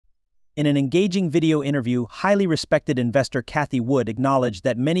In an engaging video interview, highly respected investor Cathie Wood acknowledged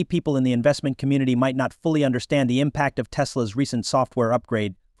that many people in the investment community might not fully understand the impact of Tesla's recent software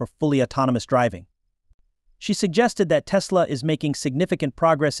upgrade for fully autonomous driving. She suggested that Tesla is making significant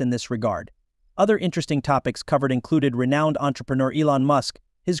progress in this regard. Other interesting topics covered included renowned entrepreneur Elon Musk,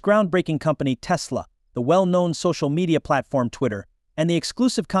 his groundbreaking company Tesla, the well-known social media platform Twitter, and the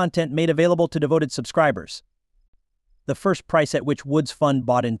exclusive content made available to devoted subscribers. The first price at which Wood's fund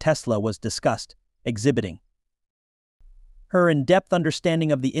bought in Tesla was discussed, exhibiting her in-depth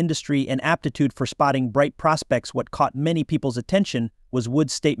understanding of the industry and aptitude for spotting bright prospects. What caught many people's attention was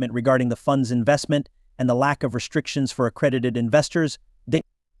Wood's statement regarding the fund's investment and the lack of restrictions for accredited investors,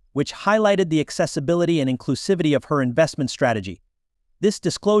 which highlighted the accessibility and inclusivity of her investment strategy. This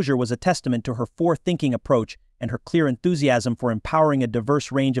disclosure was a testament to her forward-thinking approach and her clear enthusiasm for empowering a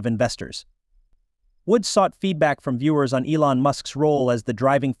diverse range of investors. Wood sought feedback from viewers on Elon Musk's role as the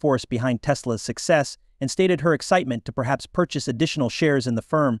driving force behind Tesla's success and stated her excitement to perhaps purchase additional shares in the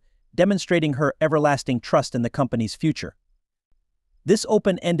firm, demonstrating her everlasting trust in the company's future. This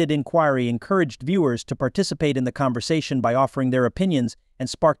open-ended inquiry encouraged viewers to participate in the conversation by offering their opinions and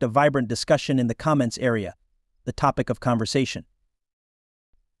sparked a vibrant discussion in the comments area, the topic of conversation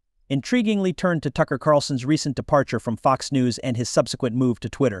intriguingly turned to Tucker Carlson's recent departure from Fox News and his subsequent move to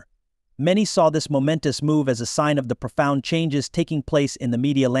Twitter. Many saw this momentous move as a sign of the profound changes taking place in the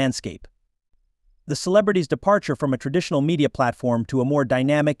media landscape. The celebrity's departure from a traditional media platform to a more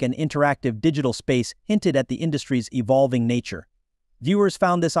dynamic and interactive digital space hinted at the industry's evolving nature. Viewers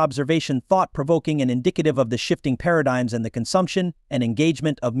found this observation thought-provoking and indicative of the shifting paradigms in the consumption and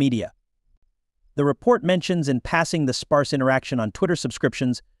engagement of media. The report mentions in passing the sparse interaction on Twitter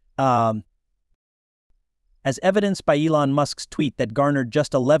subscriptions, as evidenced by Elon Musk's tweet that garnered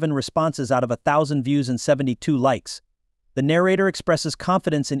just 11 responses out of 1,000 views and 72 likes. The narrator expresses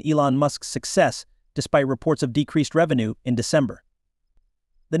confidence in Elon Musk's success despite reports of decreased revenue in December.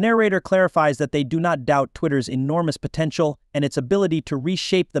 The narrator clarifies that they do not doubt Twitter's enormous potential and its ability to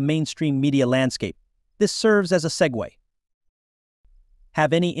reshape the mainstream media landscape. This serves as a segue.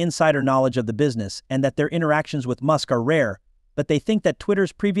 Have any insider knowledge of the business and that their interactions with Musk are rare, but they think that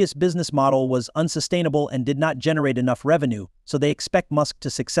Twitter's previous business model was unsustainable and did not generate enough revenue, so they expect Musk to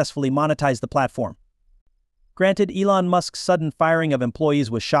successfully monetize the platform. Granted, Elon Musk's sudden firing of employees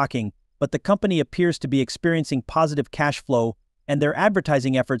was shocking, but the company appears to be experiencing positive cash flow, and their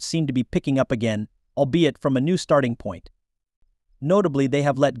advertising efforts seem to be picking up again, albeit from a new starting point. Notably, they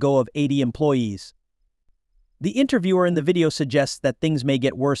have let go of 80 employees. The interviewer in the video suggests that things may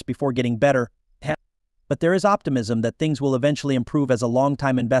get worse before getting better, but there is optimism that things will eventually improve as a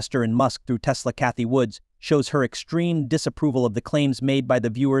longtime investor in Musk through Tesla. Cathie Wood shows her extreme disapproval of the claims made by the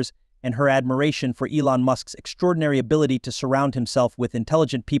viewers and her admiration for Elon Musk's extraordinary ability to surround himself with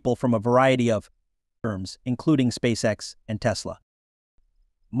intelligent people from a variety of firms, including SpaceX and Tesla.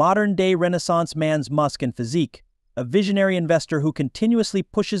 Modern-day Renaissance man's Musk and physique, a visionary investor who continuously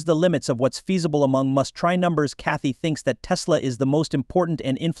pushes the limits of what's feasible among must-try numbers. Cathie thinks that Tesla is the most important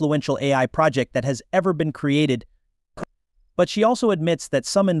and influential AI project that has ever been created, but she also admits that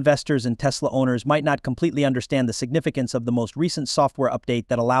some investors and Tesla owners might not completely understand the significance of the most recent software update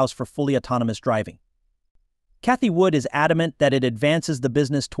that allows for fully autonomous driving. Cathie Wood is adamant that it advances the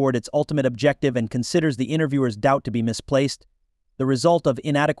business toward its ultimate objective and considers the interviewer's doubt to be misplaced, the result of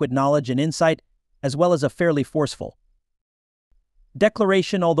inadequate knowledge and insight, as well as a fairly forceful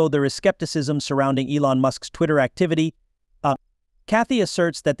declaration. Although there is skepticism surrounding Elon Musk's Twitter activity, Cathie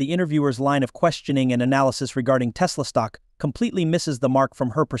asserts that the interviewer's line of questioning and analysis regarding Tesla stock completely misses the mark from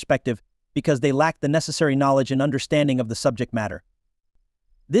her perspective because they lack the necessary knowledge and understanding of the subject matter.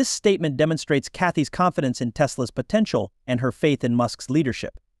 This statement demonstrates Cathie's confidence in Tesla's potential and her faith in Musk's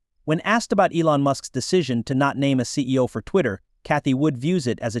leadership. When asked about Elon Musk's decision to not name a CEO for Twitter, Cathie Wood views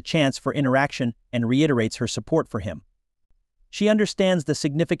it as a chance for interaction and reiterates her support for him. She understands the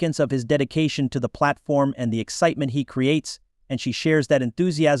significance of his dedication to the platform and the excitement he creates, and she shares that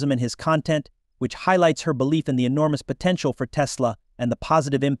enthusiasm in his content, which highlights her belief in the enormous potential for Tesla and the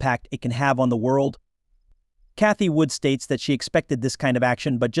positive impact it can have on the world. Cathie Wood states that she expected this kind of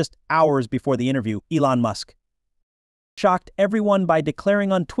action, but just hours before the interview, Elon Musk shocked everyone by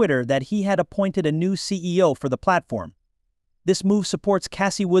declaring on Twitter that he had appointed a new CEO for the platform. This move supports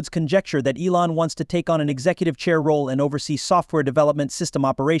Cathie Wood's conjecture that Elon wants to take on an executive chair role and oversee software development, system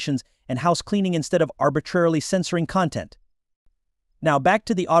operations, and house cleaning instead of arbitrarily censoring content. Now back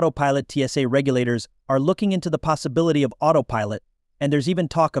to the autopilot. TSA regulators are looking into the possibility of autopilot, and there's even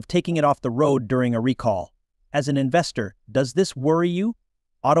talk of taking it off the road during a recall. As an investor, does this worry you?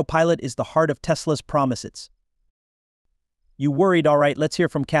 Autopilot is the heart of Tesla's promises. You worried? All right, let's hear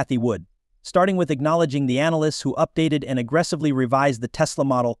from Cathie Wood. Starting with acknowledging the analysts who updated and aggressively revised the Tesla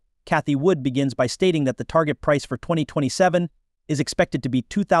model, Cathie Wood begins by stating that the target price for 2027 is expected to be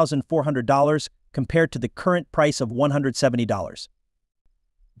 $2,400 compared to the current price of $170.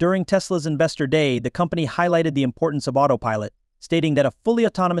 During Tesla's Investor Day, the company highlighted the importance of autopilot, stating that a fully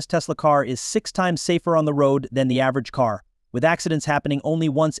autonomous Tesla car is 6 times safer on the road than the average car, with accidents happening only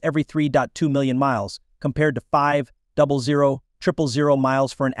once every 3.2 million miles, compared to 5,000,000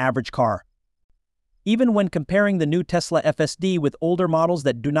 miles for an average car. Even when comparing the new Tesla FSD with older models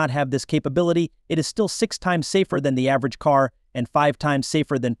that do not have this capability, it is still 6 times safer than the average car and 5 times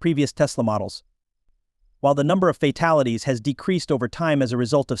safer than previous Tesla models. While the number of fatalities has decreased over time as a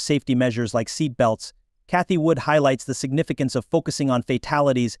result of safety measures like seat belts, Cathie Wood highlights the significance of focusing on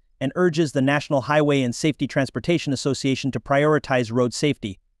fatalities and urges the National Highway and Safety Transportation Association to prioritize road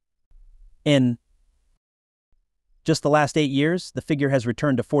safety. In just the last 8 years, the figure has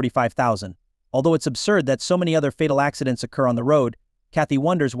returned to 45,000. Although it's absurd that so many other fatal accidents occur on the road, Cathie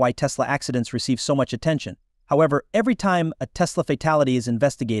wonders why Tesla accidents receive so much attention. However, every time a Tesla fatality is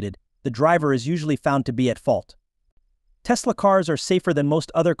investigated, the driver is usually found to be at fault. Tesla cars are safer than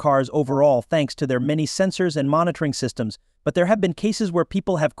most other cars overall thanks to their many sensors and monitoring systems, but there have been cases where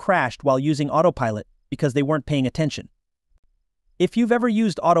people have crashed while using autopilot because they weren't paying attention. If you've ever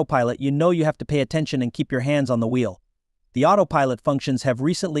used autopilot, you know you have to pay attention and keep your hands on the wheel. The autopilot functions have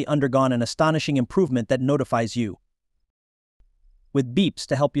recently undergone an astonishing improvement that notifies you with beeps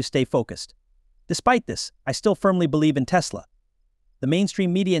to help you stay focused. Despite this, I still firmly believe in Tesla. The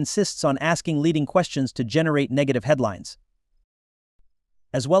mainstream media insists on asking leading questions to generate negative headlines.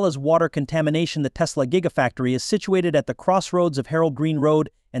 As well as water contamination, the Tesla Gigafactory is situated at the crossroads of Harold Green Road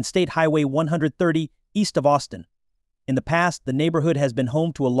and State Highway 130 east of Austin. In the past, the neighborhood has been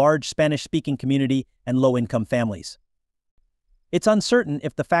home to a large Spanish-speaking community and low-income families. It's uncertain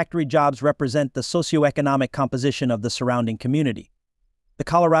if the factory jobs represent the socioeconomic composition of the surrounding community. The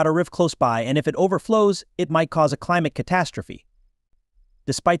Colorado River close by, and if it overflows, it might cause a climate catastrophe.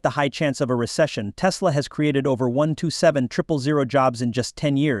 Despite the high chance of a recession, Tesla has created over 127,000 jobs in just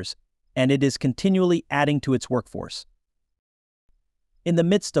 10 years, and it is continually adding to its workforce. In the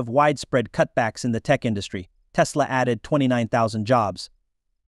midst of widespread cutbacks in the tech industry, Tesla added 29,000 jobs.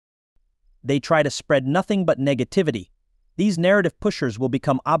 They try to spread nothing but negativity. These narrative pushers will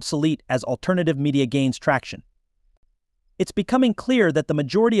become obsolete as alternative media gains traction. It's becoming clear that the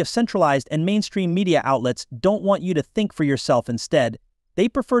majority of centralized and mainstream media outlets don't want you to think for yourself. Instead, they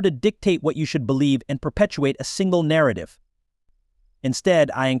prefer to dictate what you should believe and perpetuate a single narrative.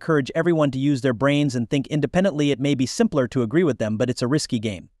 Instead, I encourage everyone to use their brains and think independently. It may be simpler to agree with them, but it's a risky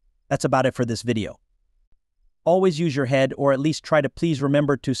game. That's about it for this video. Always use your head, or at least try to. Please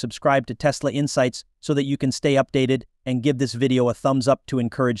remember to subscribe to Tesla Insights so that you can stay updated, and give this video a thumbs up to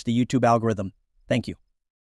encourage the YouTube algorithm. Thank you.